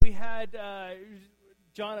we had,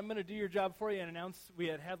 John, I'm going to do your job for you and announce we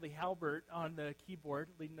had Hadley Halbert on the keyboard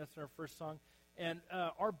leading us in our first song. And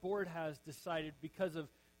our board has decided, because of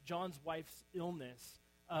John's wife's illness,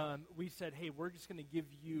 we said, hey, we're just going to give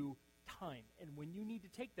you time. And when you need to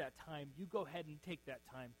take that time, you go ahead and take that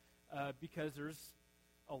time because there's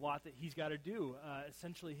a lot that he's got to do.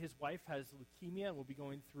 Essentially, his wife has leukemia and will be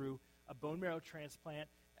going through a bone marrow transplant.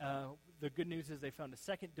 The good news is they found a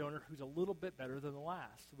second donor who's a little bit better than the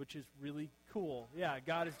last, which is really cool. Yeah,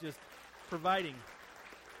 God is just providing.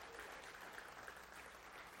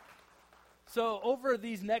 So over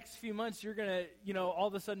these next few months, you're going to, all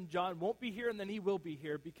of a sudden John won't be here and then he will be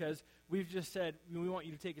here because we've just said we want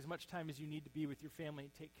you to take as much time as you need to be with your family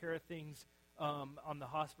and take care of things on the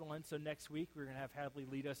hospital end. So next week we're going to have Hadley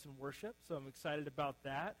lead us in worship. So I'm excited about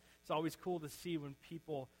that. It's always cool to see when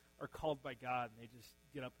people are called by God and they just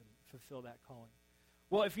get up and fulfill that calling.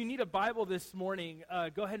 Well, if you need a Bible this morning,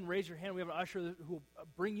 go ahead and raise your hand. We have an usher who will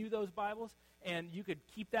bring you those Bibles, and you could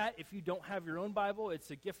keep that. If you don't have your own Bible,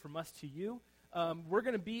 it's a gift from us to you. We're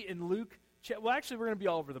going to be in Luke. Well, actually, we're going to be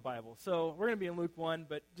all over the Bible. So we're going to be in Luke 1,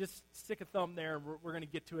 but just stick a thumb there, and we're going to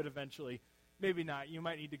get to it eventually. Maybe not. You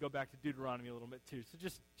might need to go back to Deuteronomy a little bit, too. So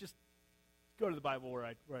just go to the Bible where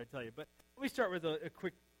I tell you. But let me start with a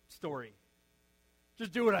quick story.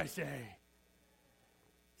 Just do what I say.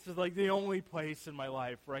 This is like the only place in my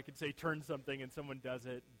life where I can say turn something and someone does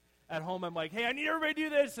it. At home, I'm like, hey, I need everybody to do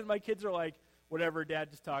this. And my kids are like, whatever, Dad,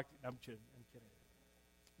 just talk. I'm kidding.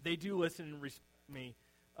 They do listen and respect me.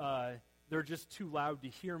 They're just too loud to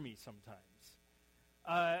hear me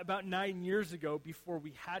sometimes. About 9 years ago, before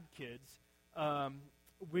we had kids, I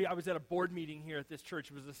was at a board meeting here at this church.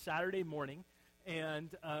 It was a Saturday morning, and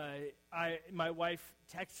my wife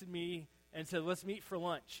texted me and said, let's meet for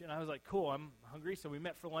lunch. And I was like, cool, I'm hungry. So we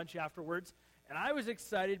met for lunch afterwards. And I was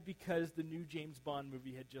excited because the new James Bond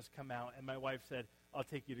movie had just come out. And my wife said, I'll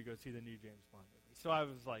take you to go see the new James Bond movie. So I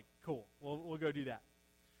was like, cool, we'll go do that.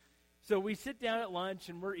 So we sit down at lunch,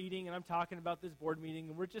 and we're eating, and I'm talking about this board meeting,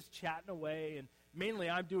 and we're just chatting away. And mainly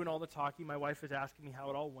I'm doing all the talking. My wife is asking me how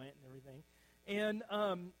it all went and everything. And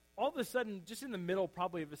all of a sudden, just in the middle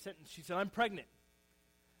probably of a sentence, she said, I'm pregnant.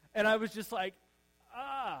 And I was just like,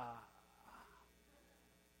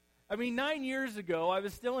 9 years ago, I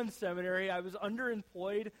was still in seminary. I was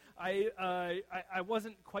underemployed. I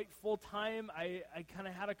wasn't quite full-time. I kind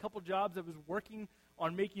of had a couple jobs. I was working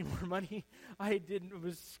on making more money. I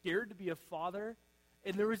was scared to be a father.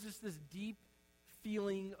 And there was just this deep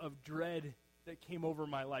feeling of dread that came over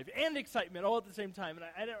my life and excitement all at the same time. And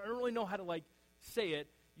I don't really know how to, say it.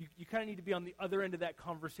 You kind of need to be on the other end of that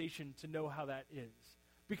conversation to know how that is.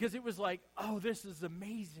 Because it was like, oh, this is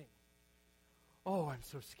amazing. Oh, I'm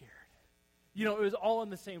so scared. It was all in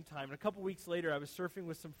the same time. And a couple weeks later, I was surfing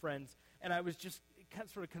with some friends, and I was just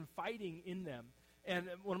sort of confiding in them. And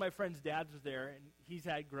one of my friend's dads was there, and he's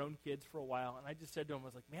had grown kids for a while. And I just said to him, I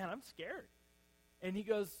was like, man, I'm scared. And he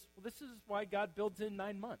goes, well, this is why God builds in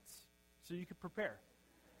 9 months, so you could prepare.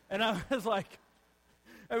 And I was like,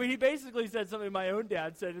 he basically said something my own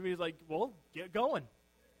dad said to me. He's like, well, get going.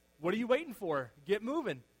 What are you waiting for? Get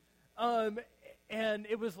moving. And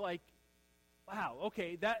it was like, wow,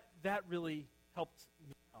 okay, that really helped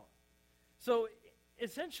me out. So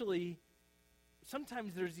essentially,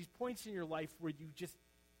 sometimes there's these points in your life where you just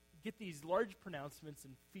get these large pronouncements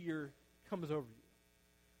and fear comes over you.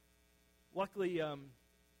 Luckily,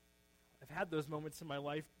 I've had those moments in my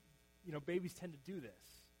life. Babies tend to do this.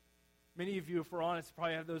 Many of you, if we're honest,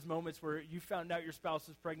 probably have those moments where you found out your spouse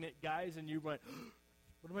is pregnant, guys, and you went,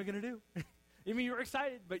 what am I going to do? You were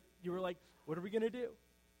excited, but you were like, what are we going to do?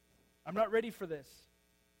 I'm not ready for this.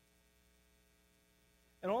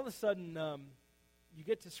 And all of a sudden, you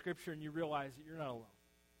get to Scripture and you realize that you're not alone.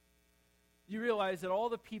 You realize that all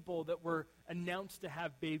the people that were announced to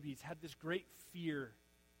have babies had this great fear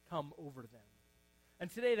come over them.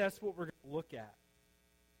 And today, that's what we're going to look at.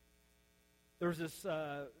 There was this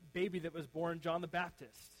baby that was born, John the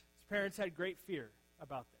Baptist. His parents had great fear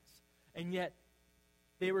about this. And yet,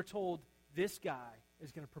 they were told, this guy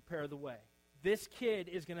is going to prepare the way. This kid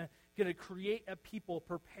is going to create a people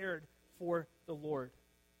prepared for the Lord.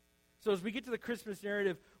 So as we get to the Christmas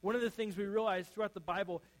narrative, one of the things we realize throughout the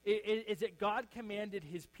Bible is that God commanded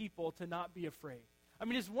his people to not be afraid.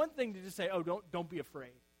 It's one thing to just say, oh, don't be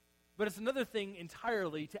afraid. But it's another thing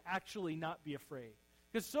entirely to actually not be afraid.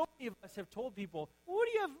 Because so many of us have told people, well,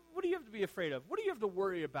 what do you have to be afraid of? What do you have to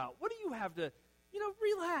worry about? What do you have to,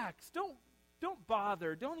 relax. Don't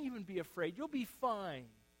bother. Don't even be afraid. You'll be fine.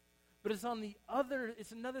 But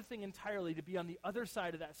it's another thing entirely to be on the other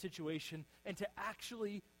side of that situation and to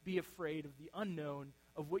actually be afraid of the unknown,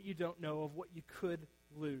 of what you don't know, of what you could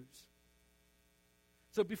lose.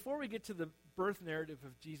 So before we get to the birth narrative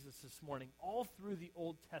of Jesus this morning, all through the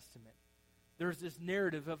Old Testament, there's this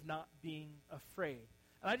narrative of not being afraid.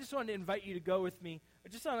 And I just wanted to invite you to go with me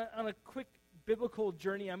just on a quick biblical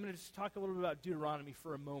journey. I'm going to just talk a little bit about Deuteronomy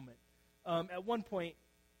for a moment. At one point,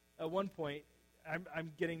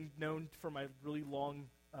 I'm getting known for my really long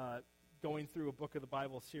going through a book of the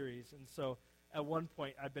Bible series. And so at one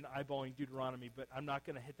point, I've been eyeballing Deuteronomy, but I'm not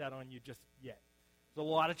going to hit that on you just yet. There's a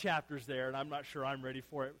lot of chapters there, and I'm not sure I'm ready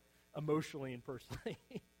for it emotionally and personally.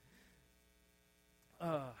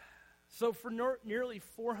 So for nearly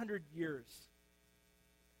 400 years,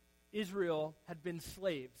 Israel had been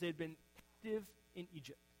slaves. They had been captive in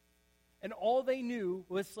Egypt. And all they knew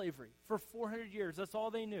was slavery. For 400 years, that's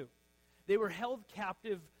all they knew. They were held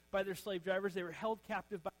captive by their slave drivers. They were held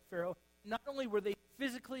captive by Pharaoh. Not only were they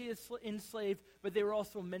physically enslaved, but they were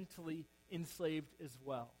also mentally enslaved as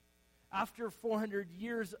well. After 400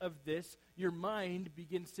 years of this, your mind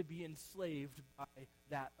begins to be enslaved by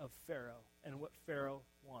that of Pharaoh and what Pharaoh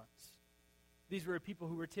wants. These were a people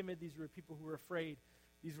who were timid. These were a people who were afraid.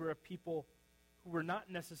 These were a people who were not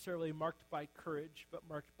necessarily marked by courage, but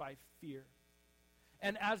marked by fear.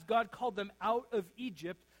 And as God called them out of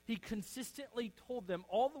Egypt, he consistently told them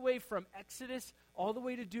all the way from Exodus all the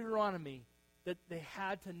way to Deuteronomy that they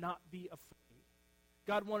had to not be afraid.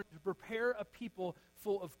 God wanted to prepare a people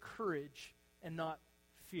full of courage and not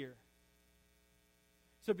fear.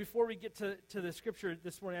 So before we get to the scripture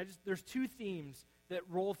this morning, there's two themes that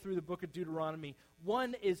roll through the book of Deuteronomy.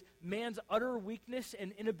 One is man's utter weakness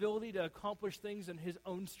and inability to accomplish things in his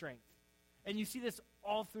own strength. And you see this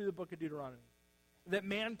all through the book of Deuteronomy, that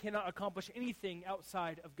man cannot accomplish anything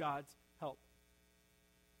outside of God's help.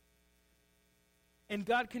 And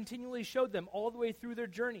God continually showed them all the way through their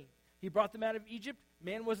journey. He brought them out of Egypt.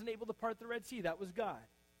 Man wasn't able to part the Red Sea. That was God.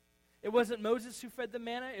 It wasn't Moses who fed the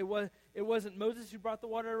manna. It wasn't Moses who brought the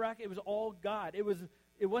water to Iraq. It was all God. It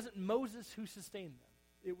wasn't Moses who sustained them.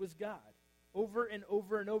 It was God. Over and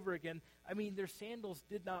over and over again. I mean, their sandals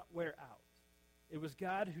did not wear out. It was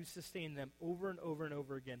God who sustained them over and over and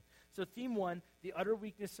over again. So theme one, the utter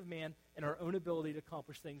weakness of man and our own ability to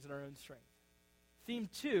accomplish things in our own strength. Theme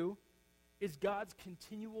two is God's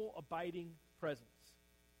continual abiding presence.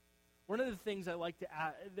 One of the things I like to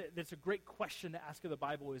ask, that's a great question to ask of the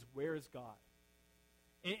Bible is, where is God?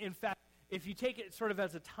 In fact, if you take it sort of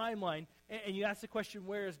as a timeline, and you ask the question,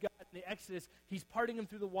 where is God? In the Exodus, he's parting them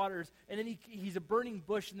through the waters, and then he's a burning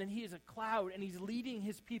bush, and then he is a cloud, and he's leading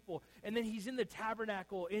his people, and then he's in the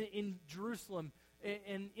tabernacle in Jerusalem,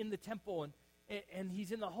 and in the temple, and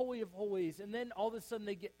he's in the Holy of Holies, and then all of a sudden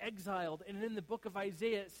they get exiled, and in the book of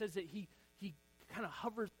Isaiah it says that he kind of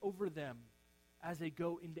hovers over them as they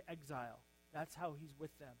go into exile. That's how he's with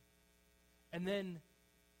them. And then,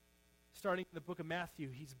 starting in the book of Matthew,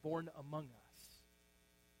 he's born among us.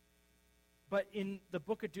 But in the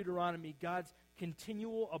book of Deuteronomy, God's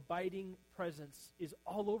continual abiding presence is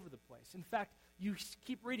all over the place. In fact, you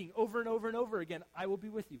keep reading over and over and over again, I will be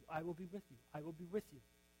with you, I will be with you, I will be with you.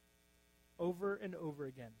 Over and over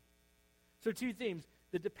again. So two themes,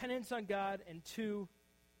 the dependence on God, and two,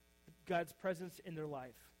 God's presence in their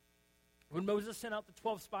life. When Moses sent out the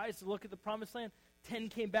 12 spies to look at the promised land, 10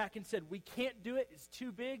 came back and said, we can't do it, it's too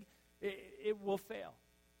big, it will fail.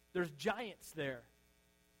 There's giants there.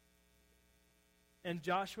 And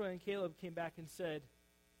Joshua and Caleb came back and said,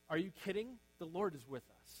 are you kidding? The Lord is with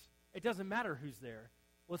us. It doesn't matter who's there.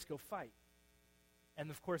 Let's go fight. And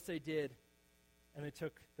of course they did, and they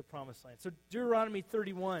took the promised land. So Deuteronomy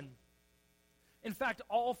 31. In fact,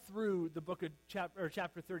 all through the book of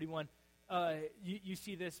chapter 31, you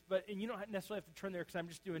see this, and you don't necessarily have to turn there because I'm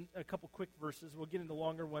just doing a couple quick verses. We'll get into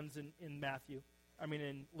longer ones in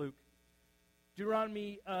Luke.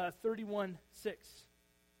 Deuteronomy 31:6.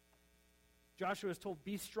 Joshua is told,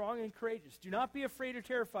 be strong and courageous. Do not be afraid or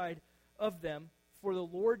terrified of them, for the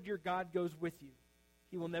Lord your God goes with you.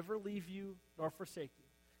 He will never leave you nor forsake you.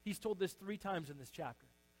 He's told this 3 times in this chapter,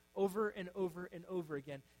 over and over and over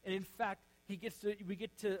again. And in fact, we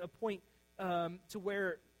get to a point to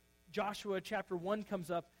where Joshua chapter 1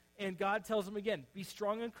 comes up, and God tells him again, be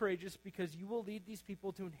strong and courageous, because you will lead these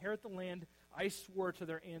people to inherit the land I swore to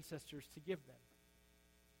their ancestors to give them.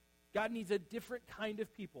 God needs a different kind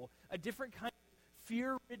of people, a different kind of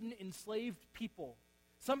fear-ridden, enslaved people.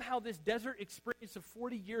 Somehow this desert experience of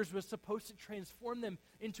 40 years was supposed to transform them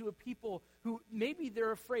into a people who maybe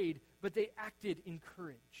they're afraid, but they acted in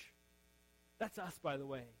courage. That's us, by the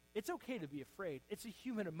way. It's okay to be afraid. It's a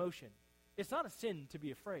human emotion. It's not a sin to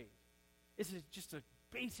be afraid. This is just a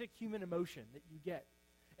basic human emotion that you get.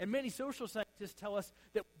 And many social scientists tell us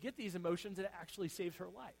that we get these emotions and it actually saves her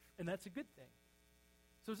life. And that's a good thing.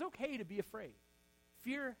 So it's okay to be afraid.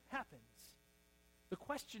 Fear happens. The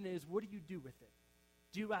question is, what do you do with it?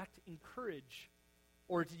 Do you act in courage,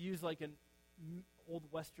 or to use like an old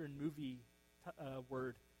Western movie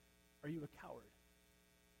word, are you a coward?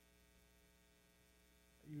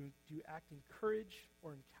 Do you act in courage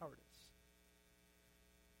or in cowardice?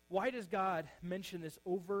 Why does God mention this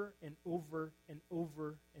over and over and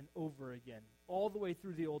over and over again, all the way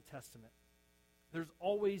through the Old Testament? There's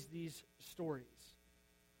always these stories.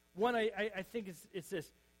 One, I think it's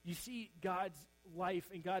this. You see God's life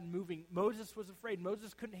and God moving. Moses was afraid.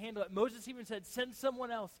 Moses couldn't handle it. Moses even said, send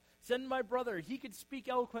someone else. Send my brother. He could speak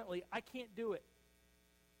eloquently. I can't do it.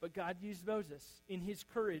 But God used Moses in his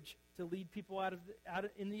courage to lead people out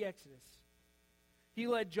in the Exodus. He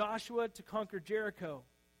led Joshua to conquer Jericho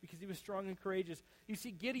because he was strong and courageous. You see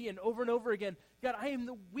Gideon over and over again. God, I am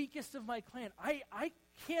the weakest of my clan. I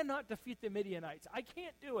cannot defeat the Midianites. I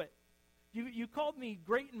can't do it. You called me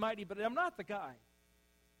great and mighty, but I'm not the guy.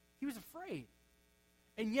 He was afraid.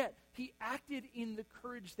 And yet, he acted in the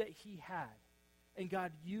courage that he had. And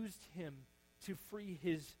God used him to free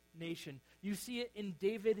his nation. You see it in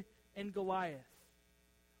David and Goliath.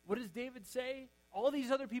 What does David say? All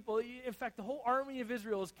these other people, in fact, the whole army of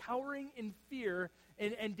Israel is cowering in fear.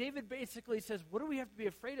 And David basically says, what do we have to be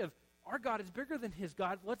afraid of? Our God is bigger than his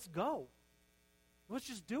God. Let's go. Let's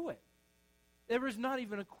just do it. There was not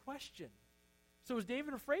even a question. So was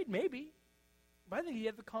David afraid? Maybe. But I think he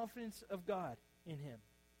had the confidence of God in him.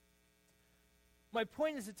 My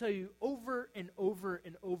point is to tell you over and over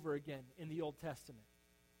and over again in the Old Testament,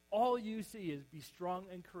 all you see is be strong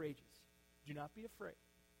and courageous. Do not be afraid,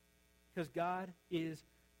 because God is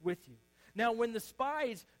with you. Now, when the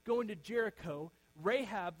spies go into Jericho,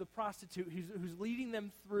 Rahab, the prostitute who's leading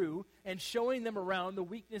them through and showing them around the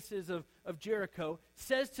weaknesses of Jericho,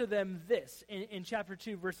 says to them this in chapter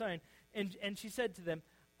 2, verse 9. And she said to them,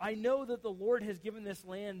 I know that the Lord has given this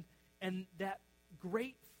land, and that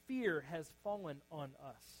great fear has fallen on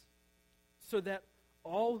us, so that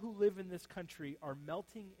all who live in this country are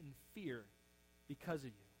melting in fear because of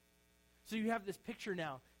you. So you have this picture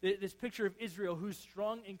now, this picture of Israel who's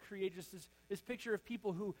strong and courageous, this picture of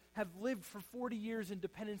people who have lived for 40 years in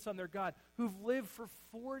dependence on their God, who've lived for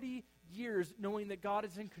 40 years knowing that God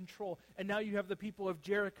is in control. And now you have the people of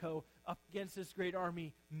Jericho up against this great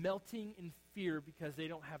army melting in fear because they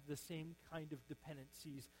don't have the same kind of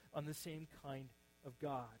dependencies on the same kind of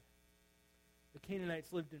God. The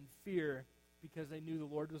Canaanites lived in fear because they knew the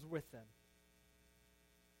Lord was with them.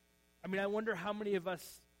 I mean, I wonder how many of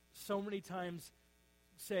us so many times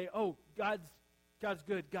say, oh, God's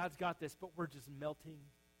good, God's got this, but we're just melting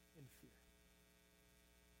in fear.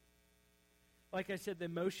 Like I said, the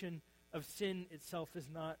emotion of sin itself is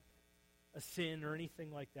not a sin or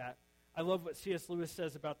anything like that. I love what C.S. Lewis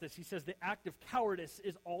says about this. He says, the act of cowardice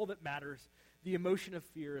is all that matters. The emotion of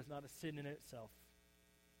fear is not a sin in itself.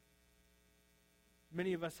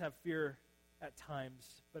 Many of us have fear at times,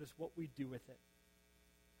 but it's what we do with it.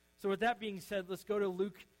 So with that being said, let's go to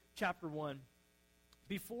Luke chapter 1.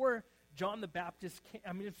 Before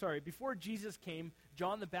before Jesus came,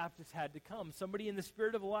 John the Baptist had to come. Somebody in the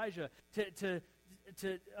spirit of Elijah to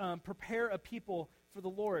prepare a people for the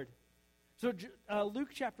Lord. So Luke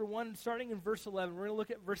chapter 1, starting in verse 11, we're going to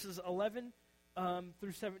look at verses 11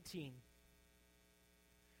 through 17.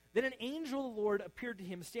 Then an angel of the Lord appeared to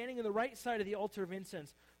him, standing on the right side of the altar of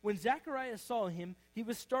incense. When Zacharias saw him, he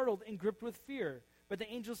was startled and gripped with fear. But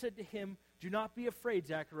the angel said to him, do not be afraid,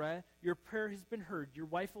 Zechariah. Your prayer has been heard. Your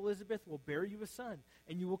wife Elizabeth will bear you a son,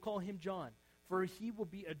 and you will call him John. For he will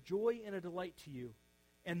be a joy and a delight to you.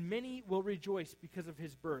 And many will rejoice because of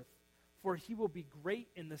his birth. For he will be great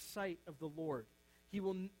in the sight of the Lord. He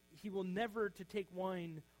will never to take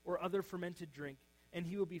wine or other fermented drink, and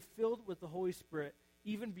he will be filled with the Holy Spirit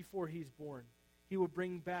even before he is born. He will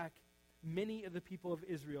bring back many of the people of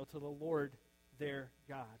Israel to the Lord their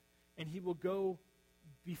God. And he will go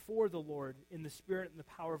before the Lord in the spirit and the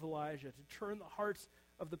power of Elijah to turn the hearts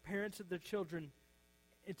of the parents of their children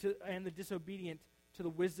and the disobedient to the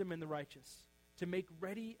wisdom and the righteous, to make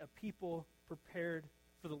ready a people prepared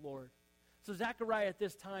for the Lord. So Zechariah at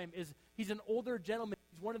this time he's an older gentleman.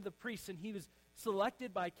 He's one of the priests, and he was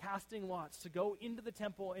selected by casting lots to go into the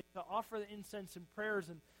temple and to offer the incense and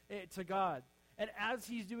prayers to God. And as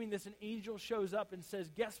he's doing this, an angel shows up and says,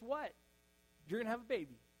 guess what? You're going to have a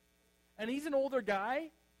baby. And he's an older guy,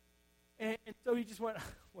 and so he just went,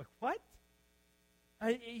 what?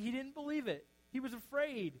 He didn't believe it. He was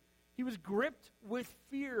afraid. He was gripped with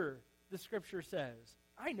fear, the scripture says.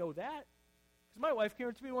 I know that. Because my wife came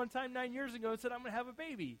up to me one time 9 years ago and said, I'm going to have a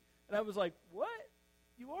baby. And I was like, what?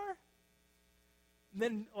 You are? And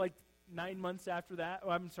then, 9 months after that,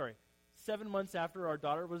 7 months after our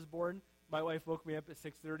daughter was born, my wife woke me up at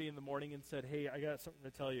 6:30 in the morning and said, "Hey, I got something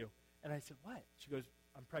to tell you." And I said, "What?" She goes,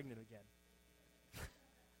 "I'm pregnant again."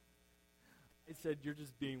 I said, "You're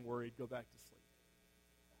just being worried. Go back to sleep."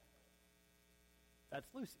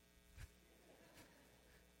 That's Lucy.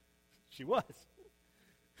 She was.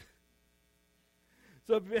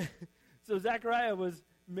 So Zechariah was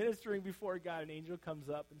ministering before God. An angel comes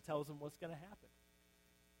up and tells him what's going to happen.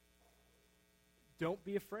 Don't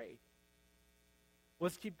be afraid.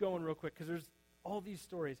 Let's keep going real quick because there's all these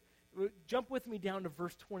stories. Jump with me down to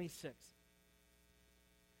verse 26.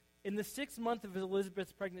 In the 6th month of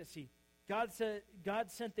Elizabeth's pregnancy, God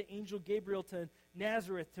sent the angel Gabriel to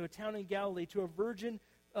Nazareth, to a town in Galilee, to a virgin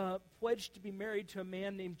pledged to be married to a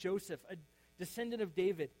man named Joseph, a descendant of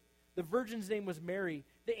David. The virgin's name was Mary.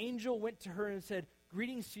 The angel went to her and said,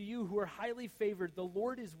 "Greetings to you who are highly favored. The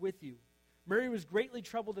Lord is with you." Mary was greatly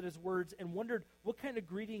troubled at his words and wondered what kind of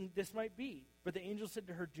greeting this might be. But the angel said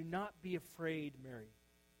to her, "Do not be afraid, Mary.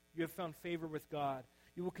 You have found favor with God.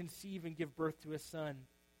 You will conceive and give birth to a son,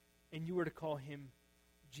 and you are to call him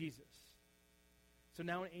Jesus." So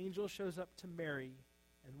now an angel shows up to Mary,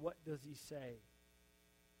 and what does he say?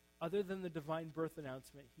 Other than the divine birth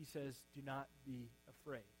announcement, he says, "Do not be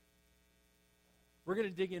afraid." We're going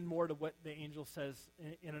to dig in more to what the angel says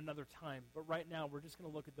in another time, but right now we're just going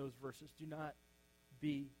to look at those verses. Do not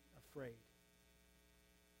be afraid.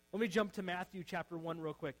 Let me jump to Matthew chapter 1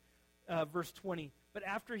 real quick, verse 20. But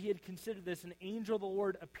after he had considered this, an angel of the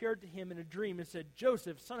Lord appeared to him in a dream and said,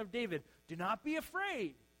 "Joseph, son of David, do not be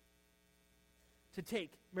afraid to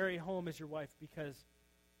take Mary home as your wife, because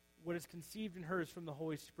what is conceived in her is from the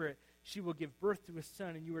Holy Spirit. She will give birth to a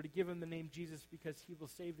son, and you are to give him the name Jesus, because he will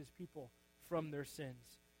save his people from their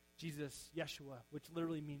sins." Jesus, Yeshua, which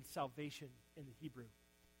literally means salvation in the Hebrew.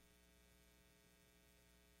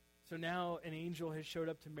 So now an angel has showed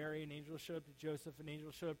up to Mary, an angel showed up to Joseph, an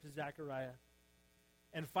angel showed up to Zechariah.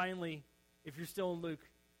 And finally, if you're still in Luke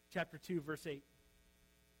chapter 2, verse 8.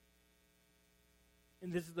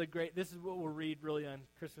 And this is what we'll read really on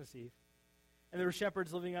Christmas Eve. "And there were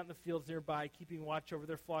shepherds living out in the fields nearby, keeping watch over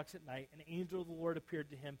their flocks at night. An angel of the Lord appeared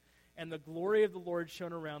to him, and the glory of the Lord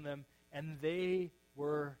shone around them, and they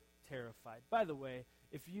were terrified." By the way,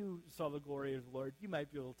 if you saw the glory of the Lord, you might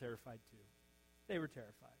be a little terrified too. They were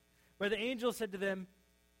terrified. But the angel said to them,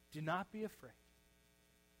 "Do not be afraid.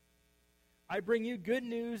 I bring you good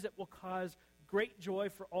news that will cause great joy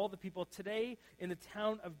for all the people. Today, in the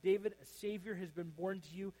town of David, a Savior has been born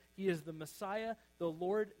to you. He is the Messiah, the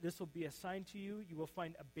Lord. This will be a sign to you. You will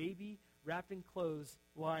find a baby wrapped in clothes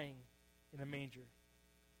lying in a manger."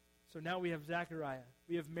 So now we have Zechariah,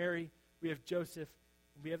 we have Mary, we have Joseph,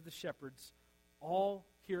 and we have the shepherds, all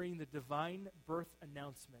hearing the divine birth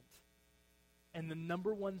announcement. And the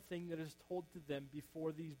number one thing that is told to them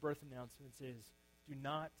before these birth announcements is, "Do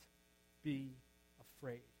not be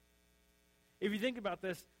afraid." If you think about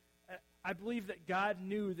this, I believe that God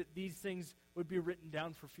knew that these things would be written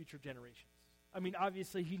down for future generations. I mean,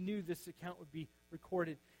 obviously, he knew this account would be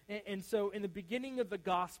recorded. And so in the beginning of the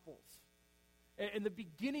Gospels, in the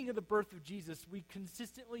beginning of the birth of Jesus, we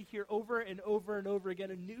consistently hear over and over and over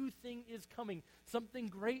again, a new thing is coming. Something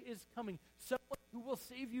great is coming. Someone who will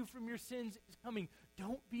save you from your sins is coming.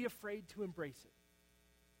 Don't be afraid to embrace it.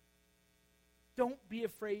 Don't be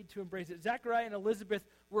afraid to embrace it. Zechariah and Elizabeth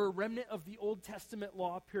were a remnant of the Old Testament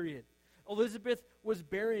law period. Elizabeth was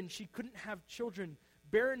barren. She couldn't have children.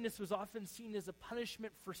 Barrenness was often seen as a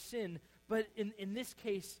punishment for sin, but in this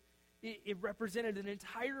case, it represented an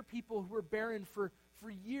entire people who were barren for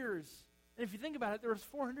years. And if you think about it, there was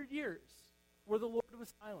 400 years where the Lord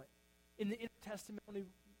was silent in the intertestament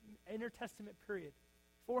period.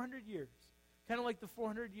 400 years. Kind of like the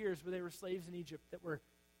 400 years where they were slaves in Egypt that were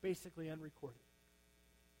basically unrecorded.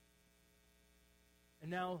 And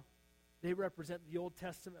now they represent the Old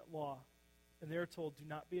Testament law, and they're told, "Do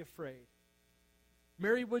not be afraid."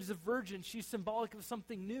 Mary was a virgin. She's symbolic of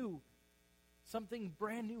something new, something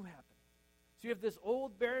brand new happening. So you have this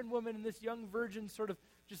old barren woman and this young virgin sort of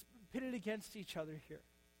just pitted against each other here.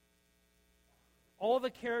 All the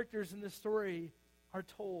characters in the story are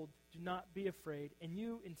told, "Do not be afraid," and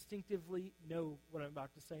you instinctively know what I'm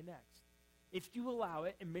about to say next. If you allow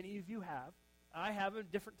it, and many of you have, I have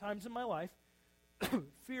at different times in my life,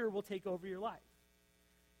 fear will take over your life.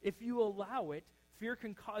 If you allow it, fear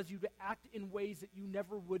can cause you to act in ways that you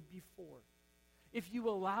never would before. If you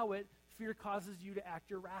allow it, fear causes you to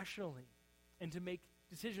act irrationally and to make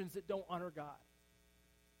decisions that don't honor God.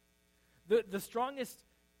 The strongest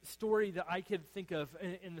story that I could think of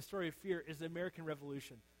in the story of fear is the American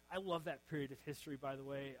Revolution. I love that period of history, by the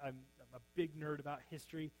way. I'm a big nerd about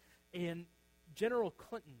history. And General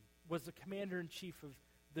Clinton was the commander-in-chief of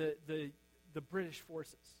the British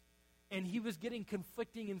forces. And he was getting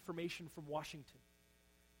conflicting information from Washington.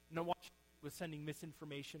 Now, Washington was sending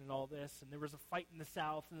misinformation and all this, and there was a fight in the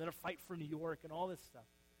South, and then a fight for New York, and all this stuff.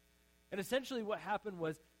 And essentially what happened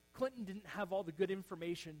was Clinton didn't have all the good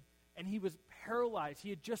information, and he was paralyzed. He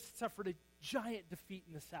had just suffered a giant defeat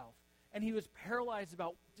in the South, and he was paralyzed about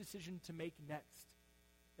what decision to make next.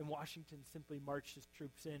 And Washington simply marched his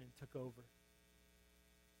troops in and took over.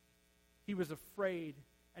 He was afraid,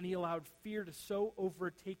 and he allowed fear to so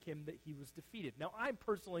overtake him that he was defeated. Now, I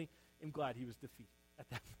personally am glad he was defeated at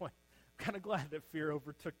that point. I'm kind of glad that fear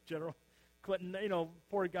overtook General Clinton. You know,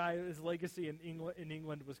 poor guy, his legacy in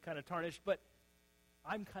England was kind of tarnished, but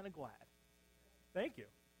I'm kind of glad. Thank you.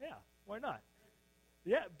 Yeah, why not?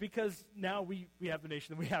 Yeah, because now we have the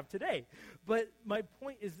nation that we have today. But my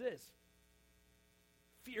point is this.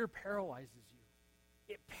 Fear paralyzes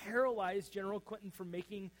you. It paralyzed General Clinton from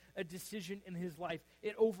making a decision in his life.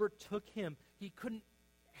 It overtook him. He couldn't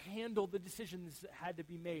handle the decisions that had to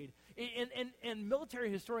be made. And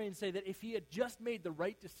military historians say that if he had just made the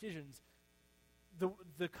right decisions,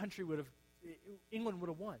 the country would have, England would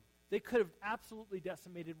have won. They could have absolutely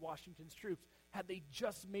decimated Washington's troops had they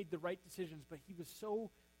just made the right decisions, but he was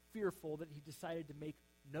so fearful that he decided to make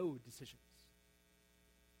no decisions.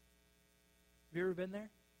 Have you ever been there?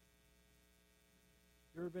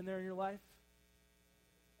 You ever been there in your life?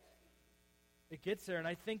 It gets there, and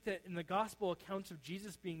I think that in the gospel accounts of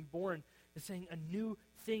Jesus being born, is saying a new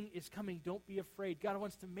thing is coming. Don't be afraid. God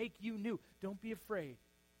wants to make you new. Don't be afraid.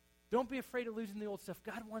 Don't be afraid of losing the old stuff.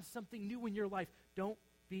 God wants something new in your life. Don't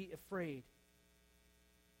be afraid.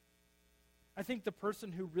 I think the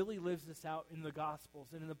person who really lives this out in the Gospels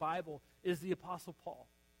and in the Bible is the Apostle Paul.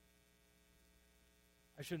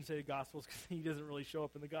 I shouldn't say the Gospels because he doesn't really show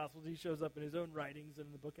up in the Gospels. He shows up in his own writings and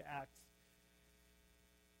in the book of Acts.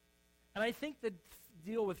 And I think the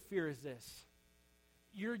deal with fear is this.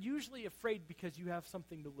 You're usually afraid because you have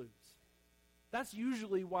something to lose. That's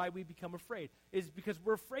usually why we become afraid, is because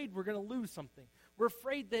we're afraid we're going to lose something. We're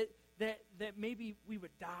afraid that maybe we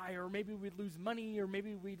would die, or maybe we'd lose money, or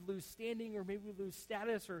maybe we'd lose standing, or maybe we'd lose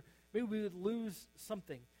status, or maybe we would lose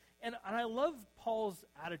something. And I love Paul's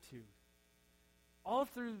attitude. All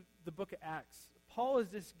through the book of Acts, Paul is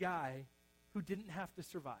this guy who didn't have to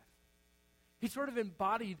survive. He sort of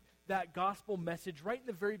embodied that gospel message right in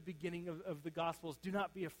the very beginning of the Gospels. Do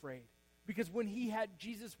not be afraid. Because when he had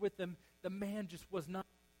Jesus with him, the man just was not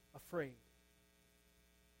afraid.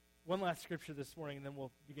 One last scripture this morning, and then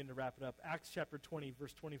we'll begin to wrap it up. Acts chapter 20,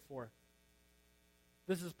 verse 24.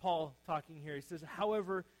 This is Paul talking here. He says,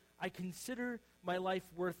 however, I consider my life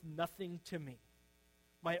worth nothing to me.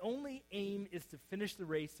 My only aim is to finish the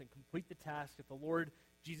race and complete the task that the Lord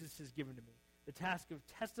Jesus has given to me. The task of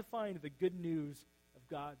testifying to the good news of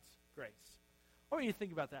God's grace. I want you to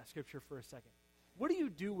think about that scripture for a second. What do you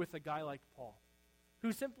do with a guy like Paul,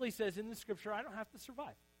 who simply says in the scripture, I don't have to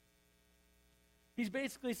survive? He's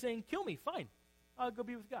basically saying, kill me, fine. I'll go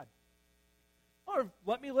be with God. Or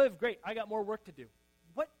let me live, great, I got more work to do.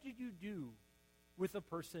 What do you do with a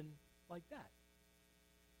person like that?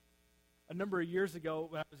 A number of years ago,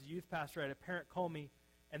 when I was a youth pastor, I had a parent call me,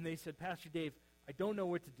 and they said, Pastor Dave, I don't know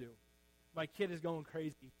what to do. My kid is going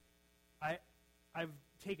crazy. I've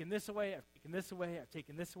taken this away, I've taken this away, I've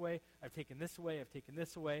taken this away, I've taken this away, I've taken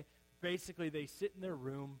this away. Basically, they sit in their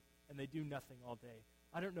room, and they do nothing all day.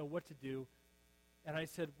 I don't know what to do. And I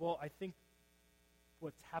said, well, I think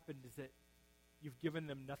what's happened is that you've given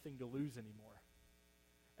them nothing to lose anymore.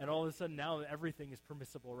 And all of a sudden, now everything is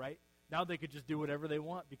permissible, right? Now they could just do whatever they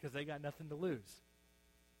want because they got nothing to lose.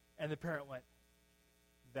 And the parent went,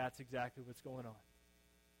 that's exactly what's going on.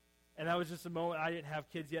 And that was just a moment. I didn't have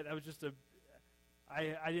kids yet. That was just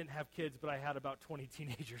I didn't have kids, but I had about 20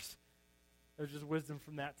 teenagers. It was just wisdom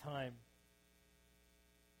from that time.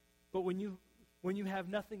 But when you have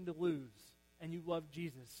nothing to lose and you love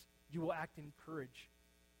Jesus, you will act in courage.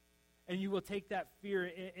 And you will take that fear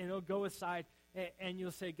and it'll go aside and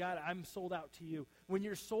you'll say, God, I'm sold out to you. When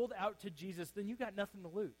you're sold out to Jesus, then you got nothing to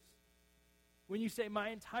lose. When you say my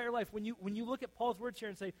entire life, when you look at Paul's words here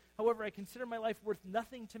and say, however, I consider my life worth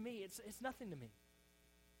nothing to me, it's nothing to me.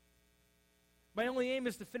 My only aim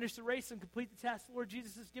is to finish the race and complete the task the Lord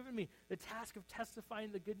Jesus has given me, the task of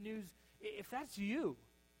testifying the good news. If that's you,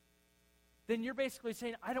 then you're basically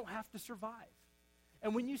saying, I don't have to survive.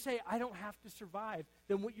 And when you say, I don't have to survive,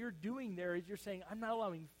 then what you're doing there is you're saying, I'm not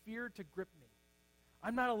allowing fear to grip me.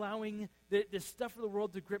 I'm not allowing the stuff of the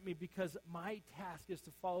world to grip me because my task is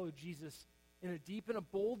to follow Jesus in a deep and a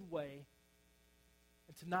bold way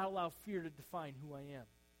and to not allow fear to define who I am.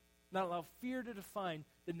 not allow fear to define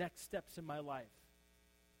the next steps in my life.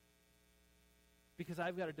 Because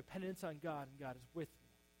I've got a dependence on God, and God is with me.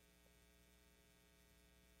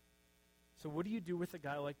 So what do you do with a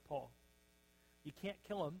guy like Paul? You can't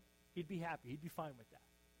kill him. He'd be happy. He'd be fine with that.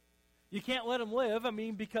 You can't let him live,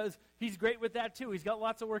 because he's great with that too. He's got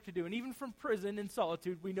lots of work to do. And even from prison in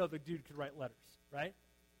solitude, we know the dude could write letters, right?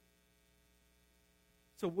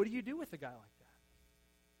 So what do you do with a guy like that?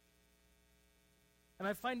 And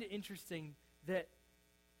I find it interesting that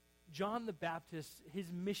John the Baptist,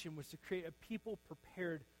 his mission was to create a people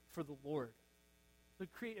prepared for the Lord. To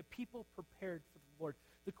create a people prepared for the Lord.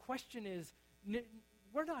 The question is,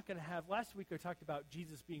 we're not going to have, last week I talked about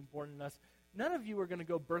Jesus being born in us. None of you are going to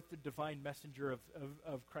go birth the divine messenger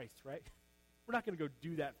of Christ, right? We're not going to go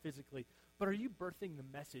do that physically. But are you birthing the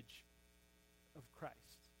message of Christ?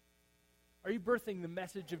 Are you birthing the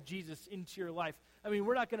message of Jesus into your life? I mean,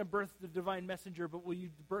 we're not going to birth the divine messenger, but will you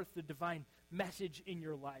birth the divine message in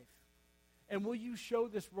your life? And will you show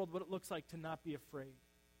this world what it looks like to not be afraid?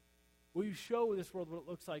 Will you show this world what it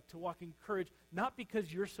looks like to walk in courage, not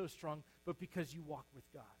because you're so strong, but because you walk with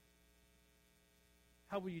God?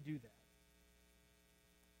 How will you do that?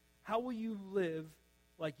 How will you live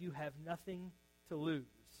like you have nothing to lose?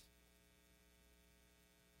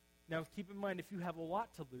 Now, keep in mind, if you have a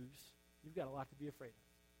lot to lose, you've got a lot to be afraid of.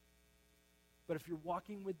 But if you're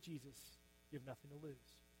walking with Jesus, you have nothing to lose.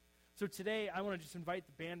 So today, I want to just invite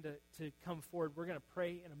the band to come forward. We're going to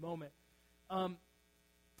pray in a moment.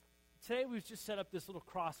 Today, we've just set up this little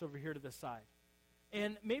cross over here to the side.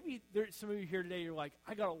 And maybe there's some of you here today, you're like,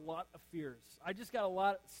 I got a lot of fears. I just got a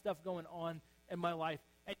lot of stuff going on in my life.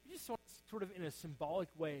 And you just want to sort of in a symbolic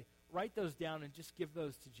way, write those down and just give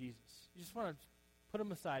those to Jesus. You just want to put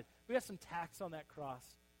them aside. We got some tacks on that cross.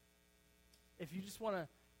 If you just want to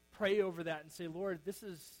pray over that and say, Lord, this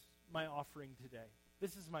is my offering today.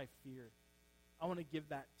 This is my fear. I want to give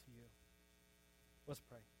that to you. Let's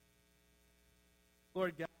pray.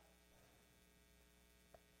 Lord God,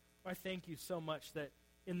 I thank you so much that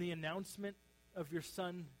in the announcement of your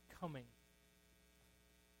Son coming,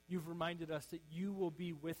 you've reminded us that you will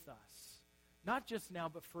be with us, not just now,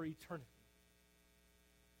 but for eternity.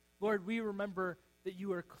 Lord, we remember that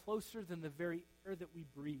you are closer than the very air that we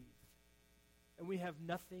breathe, and we have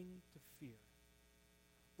nothing to fear.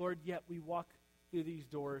 Lord, yet we walk through these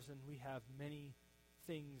doors and we have many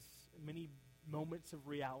things, many moments of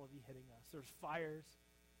reality hitting us. There's fires.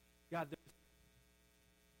 God, there's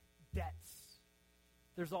debts.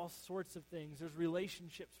 There's all sorts of things. There's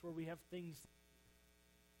relationships where we have things.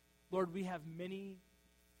 Lord, we have many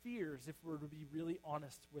fears if we're to be really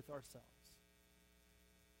honest with ourselves.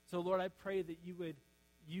 So, Lord, I pray that you would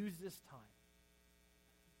use this time,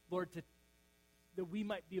 Lord, that we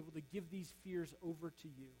might be able to give these fears over to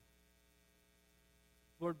you.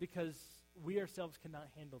 Lord, because we ourselves cannot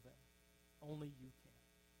handle them. Only you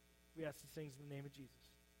can. We ask these things in the name of Jesus.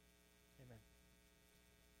 Amen.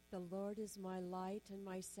 The Lord is my light and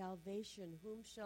my salvation. Whom shall